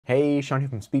Hey, Sean here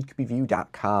from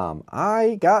QIYi.com.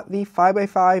 I got the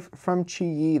 5x5 from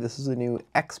QIYi. This is a new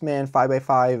X-Men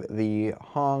 5x5, the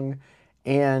Hong,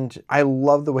 and I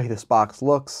love the way this box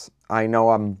looks. I know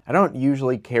I don't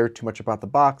usually care too much about the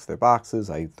box. They're boxes,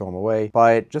 I throw them away,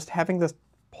 but just having this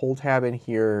pull tab in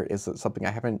here is something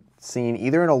I haven't seen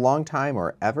either in a long time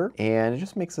or ever, and it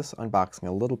just makes this unboxing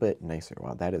a little bit nicer.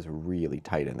 Wow, that is really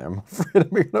tight in there. I'm afraid I'm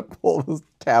gonna pull this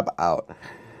tab out.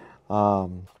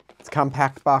 It's a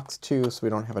compact box too, so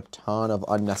we don't have a ton of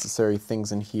unnecessary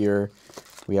things in here.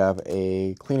 We have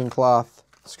a cleaning cloth,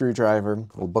 screwdriver, a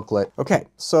little booklet. Okay,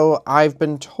 so I've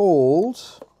been told,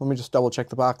 let me just double check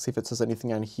the box, see if it says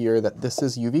anything on here, that this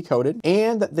is UV coated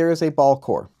and that there is a ball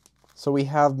core. So we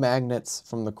have magnets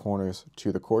from the corners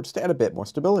to the core just to add a bit more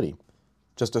stability.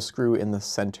 Just a screw in the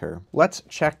center. Let's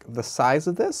check the size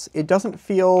of this. It doesn't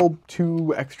feel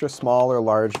too extra small or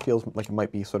large. It feels like it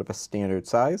might be sort of a standard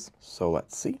size. So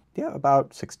let's see. Yeah,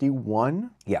 about 61.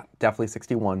 Yeah, definitely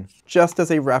 61. Just as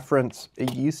a reference,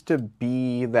 it used to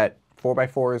be that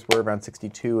 4x4s were around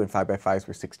 62 and 5x5s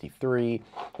were 63.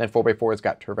 Then 4x4s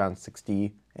got to around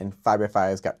 60 and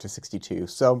 5x5s got to 62.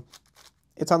 So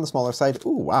it's on the smaller side.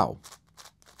 Ooh, wow.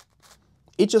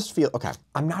 It just feels, okay,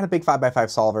 I'm not a big 5x5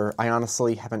 solver. I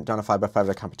honestly haven't done a 5x5 at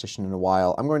a competition in a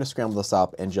while. I'm going to scramble this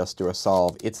up and just do a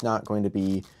solve. It's not going to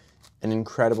be an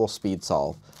incredible speed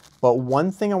solve. But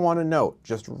one thing I want to note,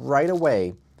 just right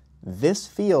away, this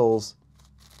feels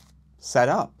set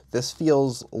up. This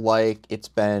feels like it's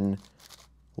been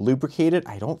lubricated.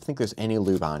 I don't think there's any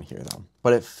lube on here though,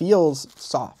 but it feels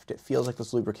soft. It feels like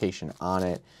there's lubrication on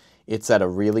it. It's at a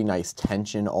really nice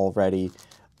tension already.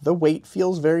 The weight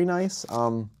feels very nice.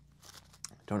 Don't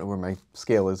know where my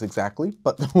scale is exactly,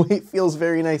 but the weight feels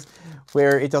very nice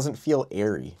where it doesn't feel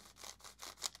airy.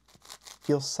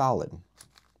 Feels solid.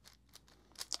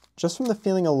 Just from the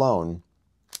feeling alone,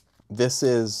 this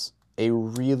is a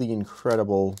really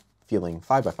incredible feeling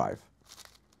 5x5.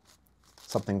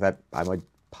 Something that I would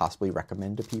possibly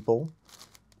recommend to people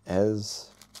as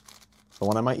the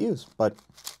one I might use. But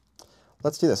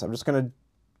let's do this. I'm just gonna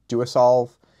do a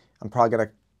solve. I'm probably gonna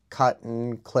cut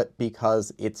and clip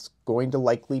because it's going to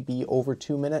likely be over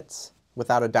 2 minutes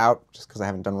without a doubt, just because I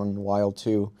haven't done one in a while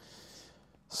too.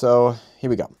 So here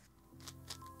we go.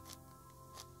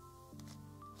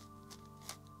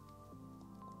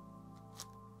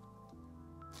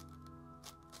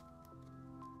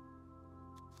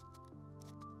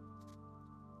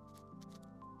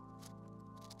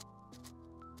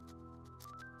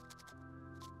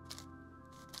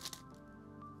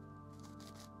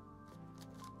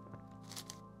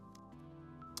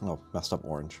 Oh, messed up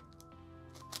orange.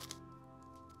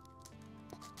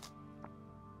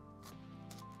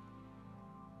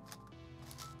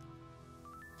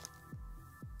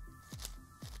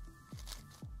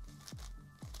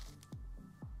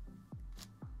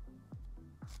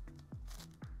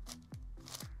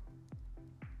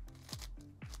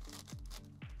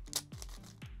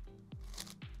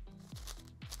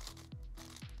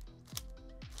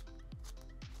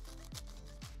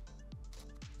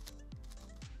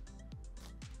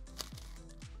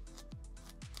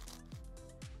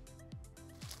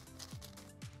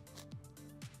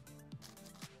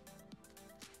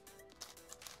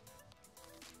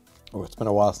 Oh, it's been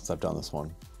a while since I've done this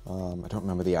one. I don't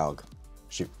remember the alg.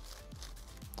 Shoot.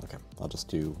 Okay, I'll just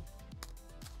do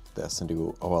this and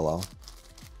do OLL.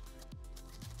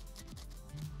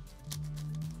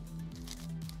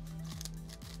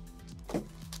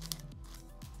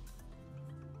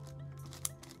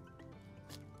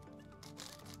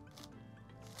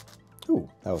 Ooh,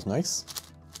 that was nice.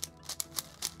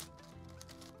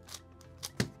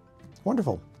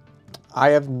 Wonderful.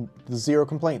 I have zero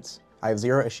complaints. I have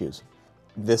zero issues.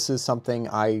 This is something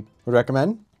I would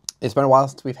recommend. It's been a while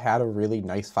since we've had a really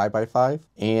nice 5x5,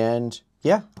 and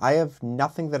yeah, I have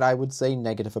nothing that I would say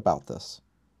negative about this.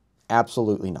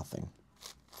 Absolutely nothing.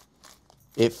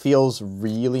 It feels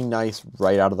really nice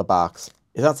right out of the box.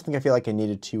 It's not something I feel like I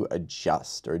needed to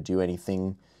adjust or do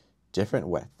anything different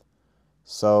with.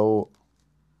 So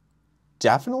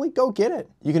definitely go get it.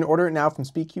 You can order it now from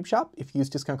SpeedCube Shop. If you use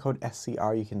discount code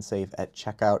SCR, you can save at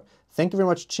checkout. Thank you very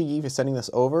much, QIYi, for sending this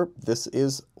over. This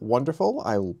is wonderful.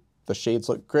 The shades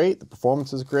look great. The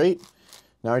performance is great.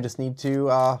 Now I just need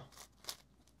to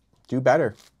do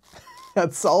better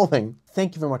at solving.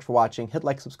 Thank you very much for watching. Hit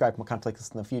like, subscribe for more content like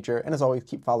this in the future. And as always,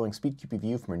 keep following SpeedCube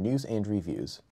Review for more news and reviews.